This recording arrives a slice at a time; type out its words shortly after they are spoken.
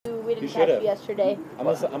we didn't You catch should've. you yesterday.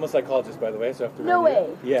 I'm a psychologist, by the way, so I have to No warn you. way.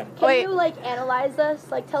 Yeah. Can you, like, analyze us?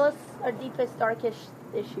 Like, tell us our deepest, darkest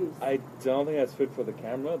issues. I don't think that's fit for the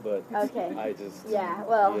camera, but Okay. I just... Yeah,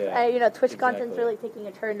 well, Yeah, you know, Twitch content's exactly. really taking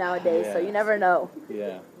a turn nowadays, so Yeah. you never know.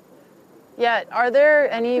 Yeah. Yeah, are there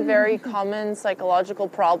any very common psychological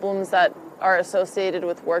problems that are associated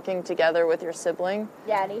with working together with your sibling?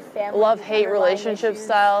 Yeah, any family Love-hate underlying relationship issues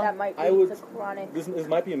style? that might I lead would... to chronic This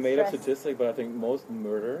might be a made-up stress. statistic, but I think most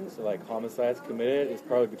murders, like homicides committed, is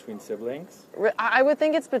probably between siblings. I would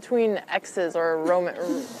think it's between exes or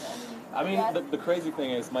I mean, the crazy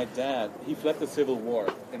thing is my dad, he fled the civil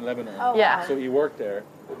war in Lebanon. Oh, Yeah. wow. So he worked there.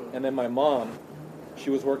 And then my mom, she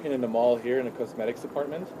was working in the mall here in the cosmetics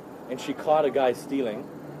department, and she caught a guy stealing.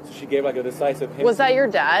 So she gave like a decisive hint. Was that your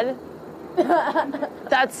dad?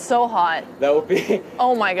 That's so hot. That would be...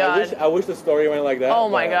 Oh my god. I wish the story went like that. Oh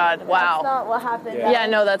my god. That's Wow. not what happened. Yeah. Yeah,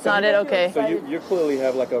 no, that's not it. Okay. So you clearly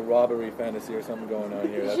have like a robbery fantasy or something going on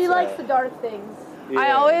here. She likes the dark things. I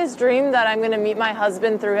yeah. always dream that I'm going to meet my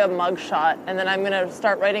husband through a mugshot, and then I'm going to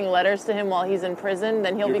start writing letters to him while he's in prison.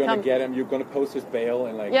 Then he'll You're become... gonna get him. You're gonna post his bail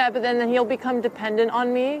and like... Yeah, but then he'll become dependent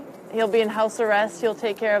on me. He'll be in house arrest. He'll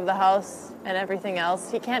take care of the house and everything else.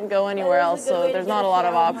 He can't go anywhere That else, is a good so way to there's get not a a lot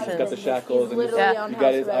of shot on He's got options. the He's shackles and literally Yeah. on you got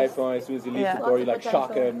house his arrest. iPhone. As soon as he leaves Yeah. the door, you like Lots of shock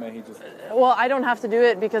potential. him and he just... Well, I don't have to do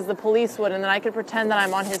it because the police would, and then I could pretend that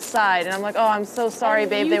I'm on his side, and I'm like, oh, I'm so sorry, And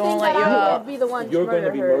babe, you they won't think let you that I out. would be the one You're to gonna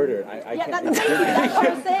murder be her. murdered. I Yeah, can't... that's what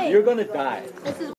I'm saying. You're gonna die. This is